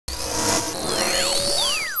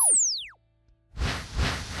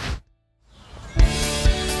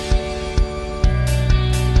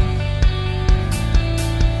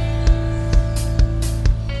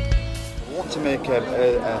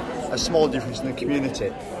a small difference in the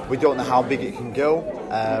community. We don't know how big it can go.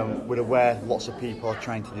 We're aware lots of people are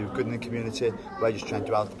trying to do good in the community. We're just trying to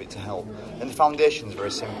do our bit to help. And the foundation is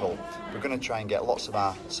very simple. We're going to try and get lots of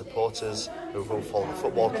our supporters who will follow the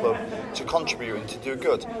football club to contribute and to do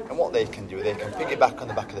good. And what they can do, they can piggyback on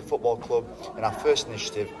the back of the football club. And our first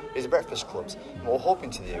initiative is the breakfast clubs. And what we're hoping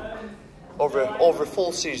to do over a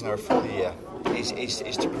full season or a full year is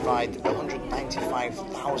to provide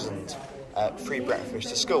 195,000 free breakfast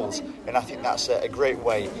to schools, and I think that's a great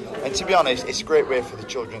way. And to be honest, it's a great way for the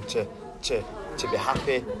children to be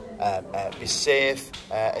happy, be safe,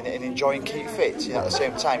 and enjoy and keep fit. You know, at the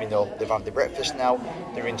same time, you know, they've had their breakfast now,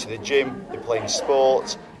 they're into the gym, they're playing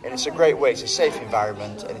sport, and it's a great way. It's a safe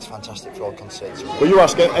environment, and it's fantastic for all concerned. Well, you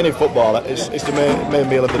ask any footballer, it's the main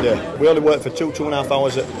meal of the day. We only work for 2.5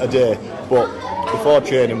 hours a day, but before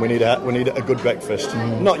training we need a good breakfast.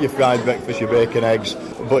 Not your fried breakfast, your bacon, eggs,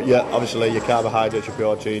 but yeah, obviously your carbohydrates, your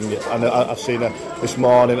protein. And I've seen this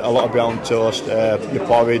morning a lot of brown toast, your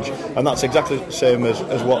porridge, and that's exactly the same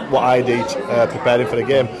as what I'd eat preparing for the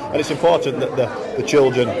game. And it's important that the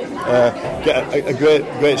children get a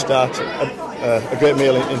great start, a great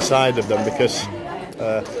meal inside of them, because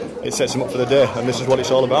it sets them up for the day, and this is what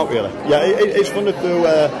it's all about, really. Yeah, it's funded through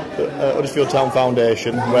the Huddersfield Town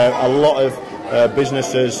Foundation, where a lot of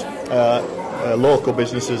businesses, local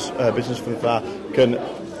businesses, business from far, can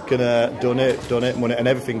donate money, and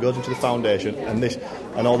everything goes into the foundation,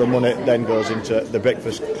 and all the money then goes into the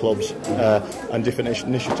breakfast clubs and different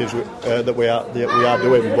initiatives that we are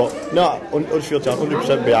doing. But no, Huddersfield Town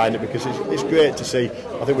 100% behind it, because it's great to see.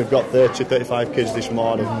 I think we've got 35 kids this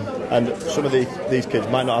morning, and some of these kids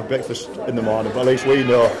might not have breakfast in the morning, but at least we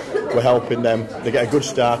know we're helping them. They get a good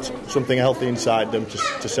start, something healthy inside them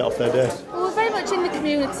to set off their day. Well, we're very much in the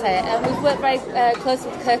community, and we've worked very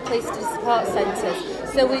closely with Kirklees to support centres.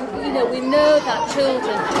 So we know that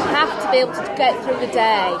children have to be able to get through the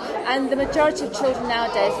day, and the majority of children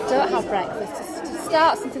nowadays don't have breakfast. To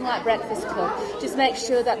start something like Breakfast Club, just make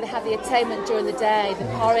sure that they have the attainment during the day, the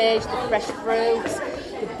porridge, the fresh fruits,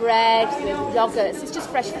 the bread, the yogurts. It's just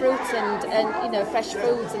fresh fruit and fresh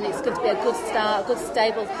foods, and it's going to be a good start, a good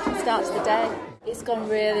stable start to the day. It's gone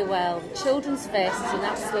really well. The children's faces are an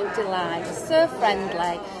absolute delight. They're so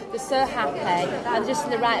friendly, they're so happy, and they're just in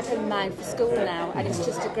the right frame of mind for school now, and it's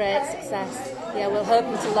just a great success. Yeah, we're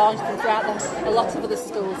hoping to launch them throughout a lot of other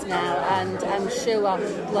schools now, and I'm sure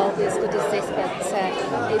they'll be as good as this,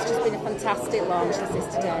 but it's just been a fantastic launch as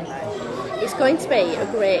this today. It's going to be a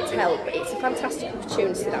great help. It's a fantastic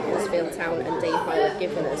opportunity that Huddersfield Town and Dehoyle have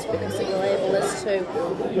given us, because it will enable us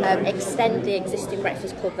to extend the existing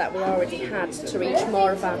breakfast club that we already had to reach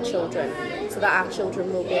more of our children, so that our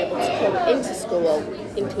children will be able to come into school,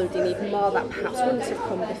 including even more that perhaps wouldn't have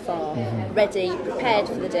come before, ready, prepared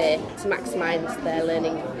for the day to maximise their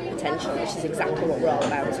learning potential, which is exactly what we're all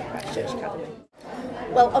about at Christchurch Academy.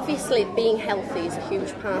 Well, obviously being healthy is a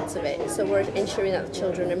huge part of it, so we're ensuring that the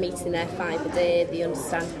children are meeting their 5 a day, they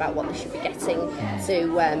understand about what they should be getting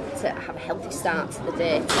to have a healthy start to the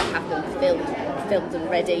day, to have them filled and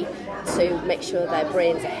ready, to make sure their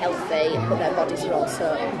brains are healthy, but their bodies are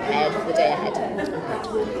also prepared for the day ahead.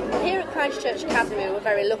 Here at Christchurch Academy, we're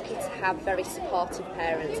very lucky to have very supportive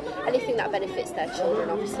parents. Anything that benefits their children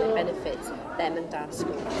obviously benefits them and our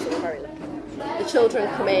school, so we're very lucky. The children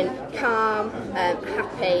come in calm,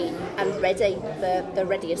 happy and ready. They're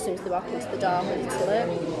ready as soon as they walk into the door, ready to learn.